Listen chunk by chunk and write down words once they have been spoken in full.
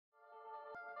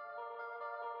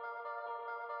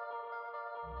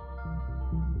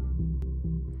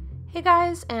Hey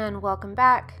guys, and welcome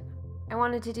back. I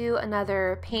wanted to do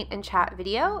another paint and chat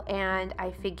video, and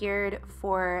I figured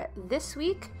for this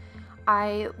week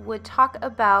I would talk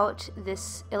about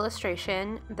this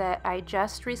illustration that I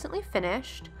just recently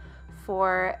finished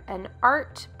for an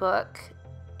art book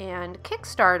and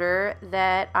Kickstarter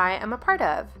that I am a part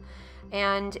of.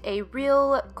 And a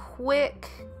real quick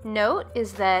note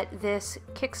is that this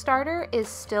Kickstarter is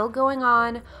still going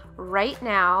on right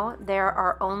now. There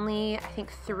are only, I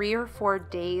think, 3 or 4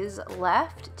 days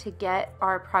left to get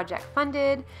our project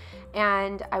funded,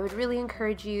 and I would really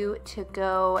encourage you to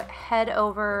go head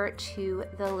over to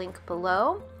the link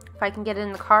below. If I can get it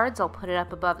in the cards, I'll put it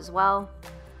up above as well.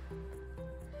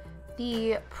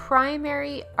 The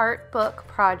primary art book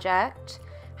project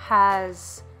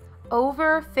has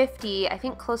over 50, I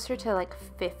think closer to like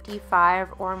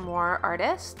 55 or more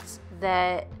artists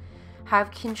that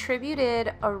have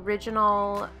contributed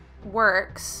original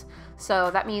works.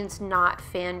 So that means not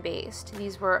fan-based.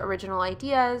 These were original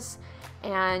ideas,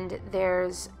 and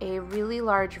there's a really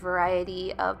large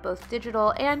variety of both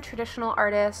digital and traditional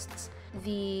artists.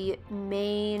 The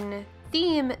main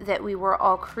theme that we were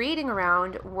all creating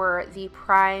around were the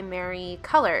primary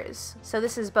colors. So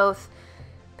this is both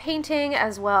painting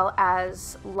as well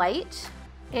as light,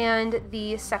 and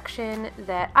the section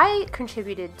that I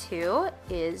contributed to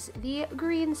is the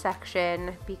green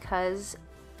section because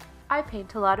I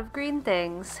paint a lot of green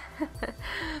things.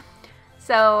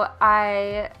 So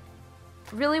I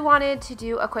really wanted to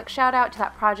do a quick shout out to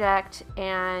that project,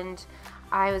 and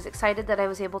I was excited that I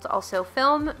was able to also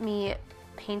film me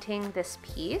painting this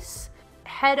piece.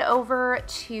 Head over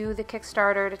to the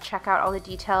Kickstarter to check out all the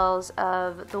details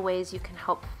of the ways you can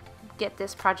help get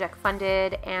this project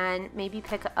funded, and maybe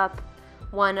pick up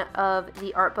one of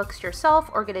the art books yourself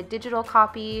or get a digital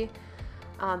copy.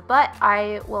 But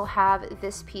I will have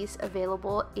this piece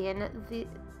available in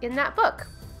that book.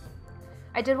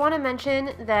 I did want to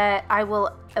mention that I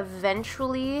will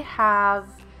eventually have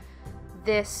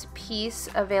this piece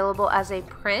available as a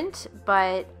print,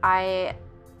 but I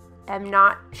am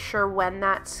not sure when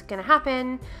that's going to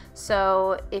happen.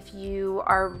 So if you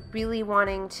are really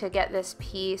wanting to get this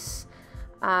piece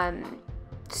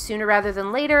sooner rather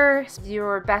than later,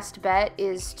 your best bet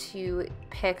is to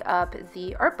pick up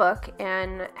the art book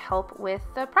and help with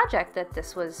the project that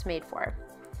this was made for.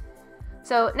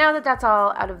 So now that that's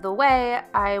all out of the way,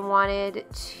 I wanted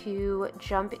to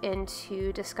jump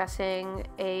into discussing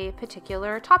a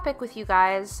particular topic with you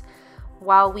guys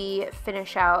while we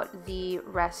finish out the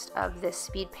rest of this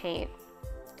speed paint.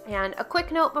 And a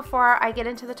quick note before I get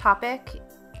into the topic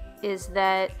is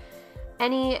that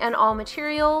any and all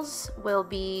materials will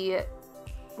be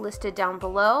listed down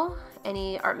below,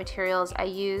 any art materials I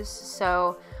use,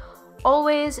 so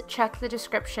always check the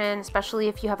description, especially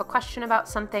if you have a question about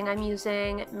something I'm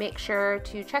using. Make sure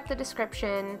to check the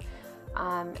description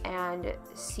and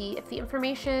see if the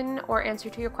information or answer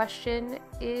to your question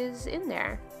is in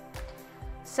there.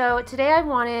 So today I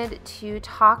wanted to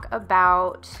talk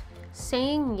about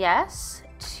saying yes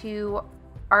to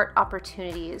art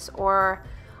opportunities, or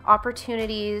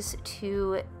opportunities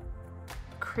to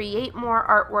create more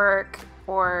artwork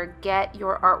or get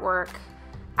your artwork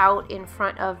out in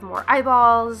front of more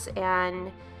eyeballs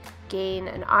and gain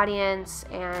an audience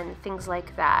and things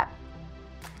like that.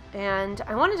 And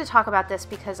I wanted to talk about this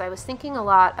because I was thinking a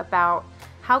lot about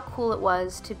how cool it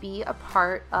was to be a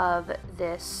part of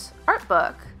this art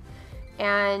book.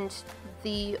 And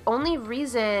the only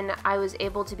reason I was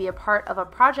able to be a part of a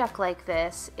project like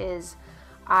this is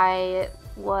I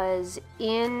was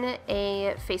in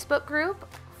a Facebook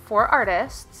group for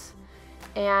artists,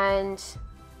 and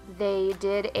they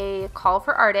did a call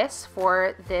for artists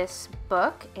for this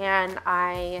book, and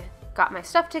I got my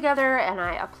stuff together and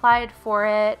I applied for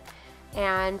it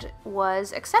and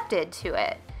was accepted to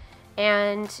it.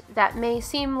 And that may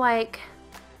seem like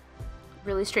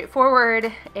really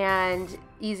straightforward and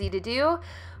easy to do,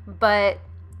 but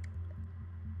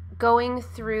going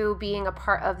through being a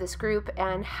part of this group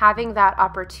and having that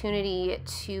opportunity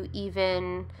to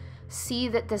even see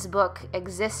that this book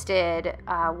existed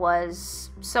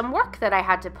was some work that I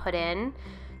had to put in.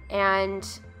 And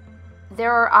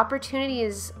there are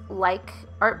opportunities like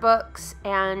art books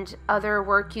and other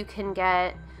work you can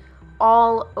get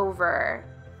all over.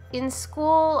 In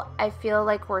school, I feel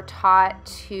like we're taught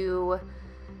to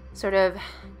sort of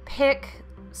pick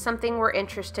something we're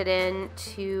interested in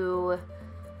to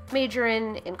major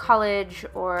in college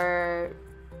or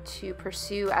to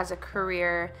pursue as a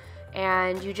career,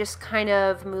 and you just kind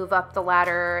of move up the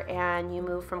ladder and you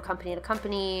move from company to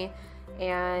company,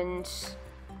 and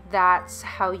that's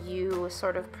how you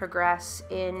sort of progress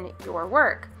in your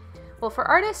work. Well, for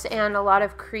artists and a lot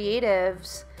of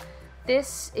creatives,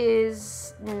 this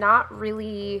is not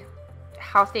really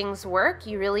how things work.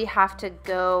 You really have to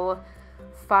go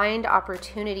find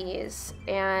opportunities,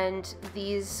 and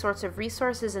these sorts of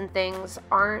resources and things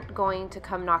aren't going to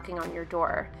come knocking on your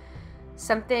door.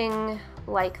 Something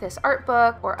like this art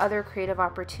book or other creative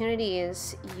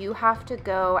opportunities, you have to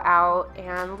go out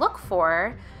and look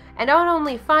for, and not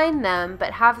only find them,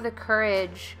 but have the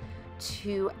courage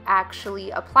to actually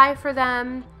apply for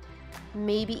them,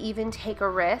 maybe even take a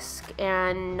risk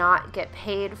and not get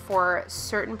paid for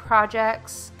certain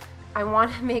projects. I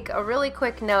want to make a really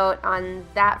quick note on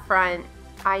that front.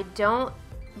 I don't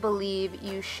believe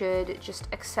you should just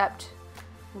accept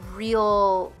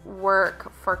real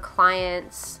work for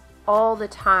clients all the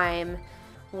time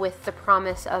with the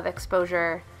promise of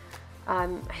exposure. I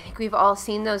think we've all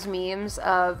seen those memes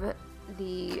of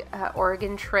the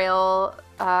Oregon Trail,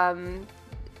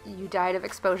 you died of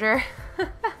exposure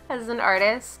as an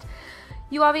artist.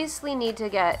 You obviously need to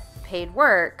get paid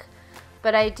work,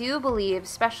 but I do believe,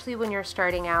 especially when you're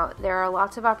starting out, there are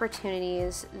lots of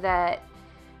opportunities that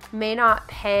may not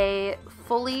pay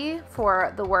fully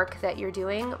for the work that you're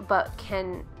doing, but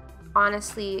can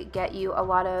honestly get you a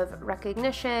lot of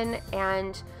recognition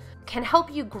and can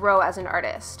help you grow as an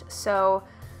artist. So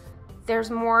there's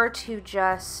more to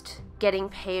just getting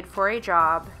paid for a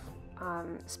job,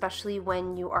 especially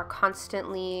when you are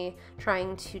constantly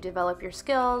trying to develop your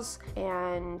skills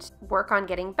and work on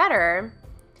getting better.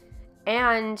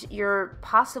 And you're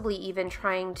possibly even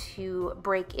trying to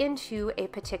break into a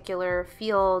particular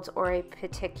field or a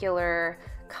particular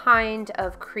kind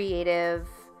of creative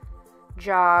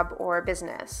job or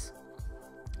business.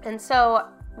 And so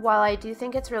while I do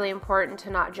think it's really important to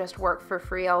not just work for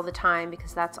free all the time,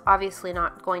 because that's obviously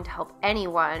not going to help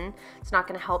anyone, it's not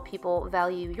going to help people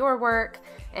value your work,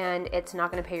 and it's not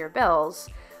going to pay your bills,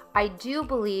 I do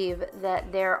believe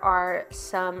that there are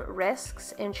some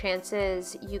risks and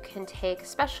chances you can take,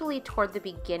 especially toward the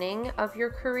beginning of your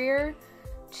career,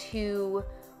 to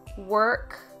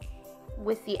work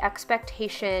with the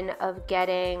expectation of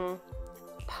getting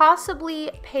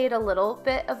possibly paid a little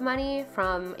bit of money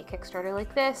from a Kickstarter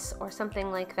like this or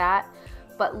something like that,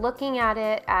 but looking at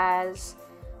it as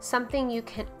something you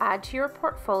can add to your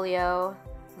portfolio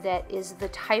that is the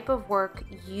type of work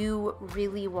you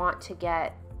really want to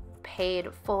get paid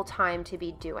full-time to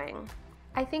be doing.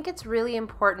 I think it's really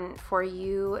important for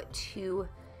you to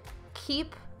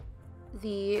keep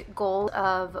the goal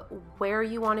of where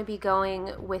you want to be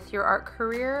going with your art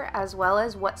career, as well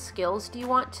as what skills do you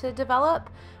want to develop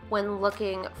when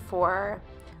looking for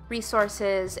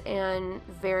resources and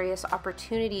various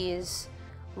opportunities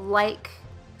like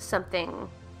something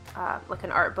like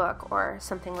an art book or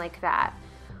something like that.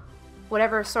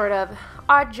 Whatever sort of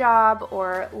odd job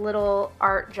or little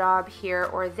art job here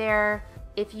or there,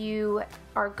 if you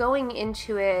are going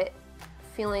into it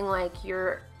feeling like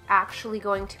you're actually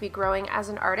going to be growing as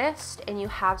an artist and you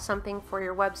have something for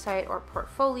your website or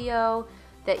portfolio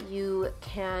that you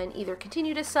can either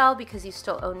continue to sell because you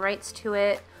still own rights to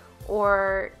it,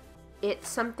 or it's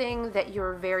something that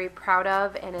you're very proud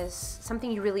of and is something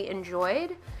you really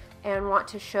enjoyed and want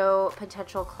to show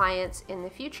potential clients in the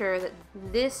future that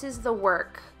this is the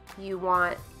work you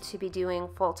want to be doing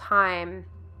full time,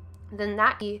 then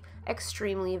that can be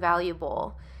extremely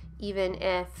valuable, even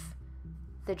if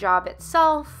the job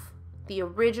itself, the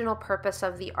original purpose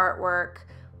of the artwork,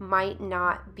 might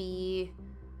not be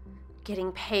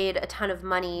getting paid a ton of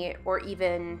money or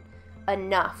even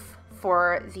enough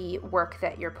for the work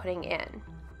that you're putting in.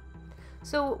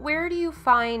 So where do you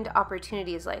find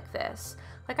opportunities like this?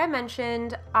 Like I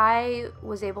mentioned, I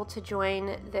was able to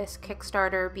join this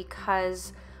Kickstarter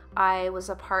because I was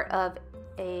a part of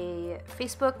a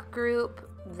Facebook group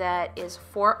that is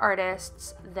for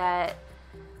artists that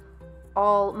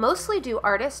all mostly do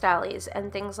artist alleys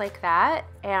and things like that,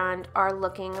 and are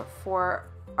looking for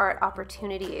art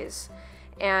opportunities.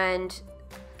 And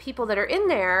people that are in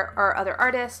there are other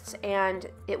artists, and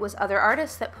it was other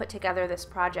artists that put together this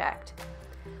project.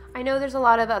 I know there's a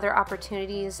lot of other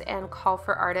opportunities and call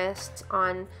for artists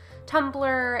on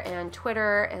Tumblr and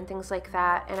Twitter and things like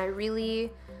that, and I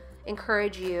really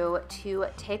encourage you to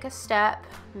take a step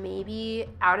maybe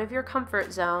out of your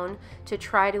comfort zone to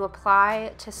try to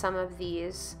apply to some of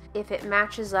these if it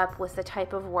matches up with the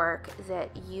type of work that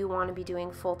you want to be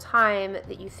doing full time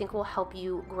that you think will help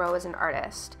you grow as an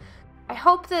artist. I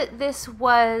hope that this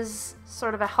was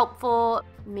sort of a helpful,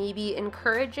 maybe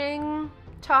encouraging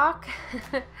talk,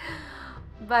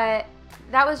 but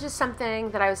that was just something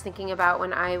that I was thinking about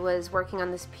when I was working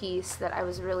on this piece, that I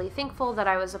was really thankful that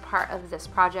I was a part of this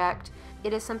project.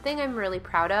 It is something I'm really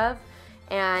proud of,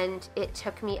 and it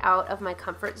took me out of my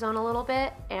comfort zone a little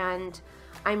bit, and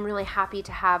I'm really happy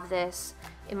to have this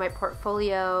in my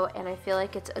portfolio, and I feel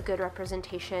like it's a good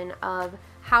representation of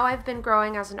how I've been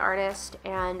growing as an artist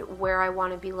and where I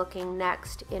want to be looking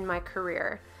next in my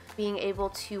career. Being able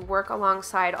to work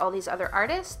alongside all these other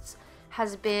artists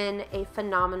has been a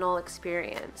phenomenal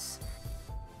experience.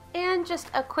 And just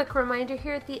a quick reminder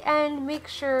here at the end, make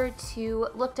sure to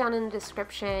look down in the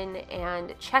description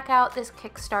and check out this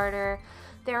Kickstarter.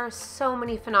 There are so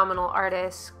many phenomenal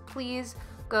artists. Please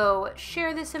go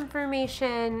share this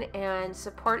information and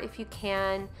support if you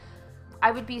can.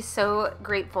 I would be so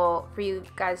grateful for you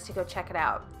guys to go check it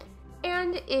out.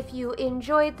 And if you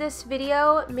enjoyed this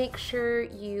video, make sure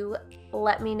you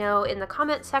let me know in the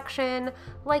comment section,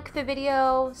 like the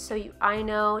video so I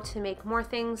know to make more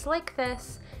things like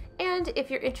this. And if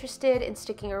you're interested in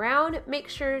sticking around, make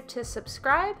sure to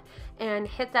subscribe and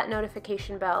hit that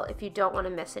notification bell if you don't want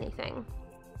to miss anything.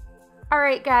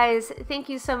 Alright guys, thank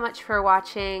you so much for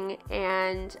watching,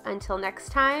 and until next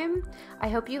time, I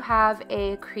hope you have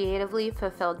a creatively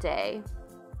fulfilled day.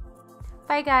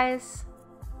 Bye guys!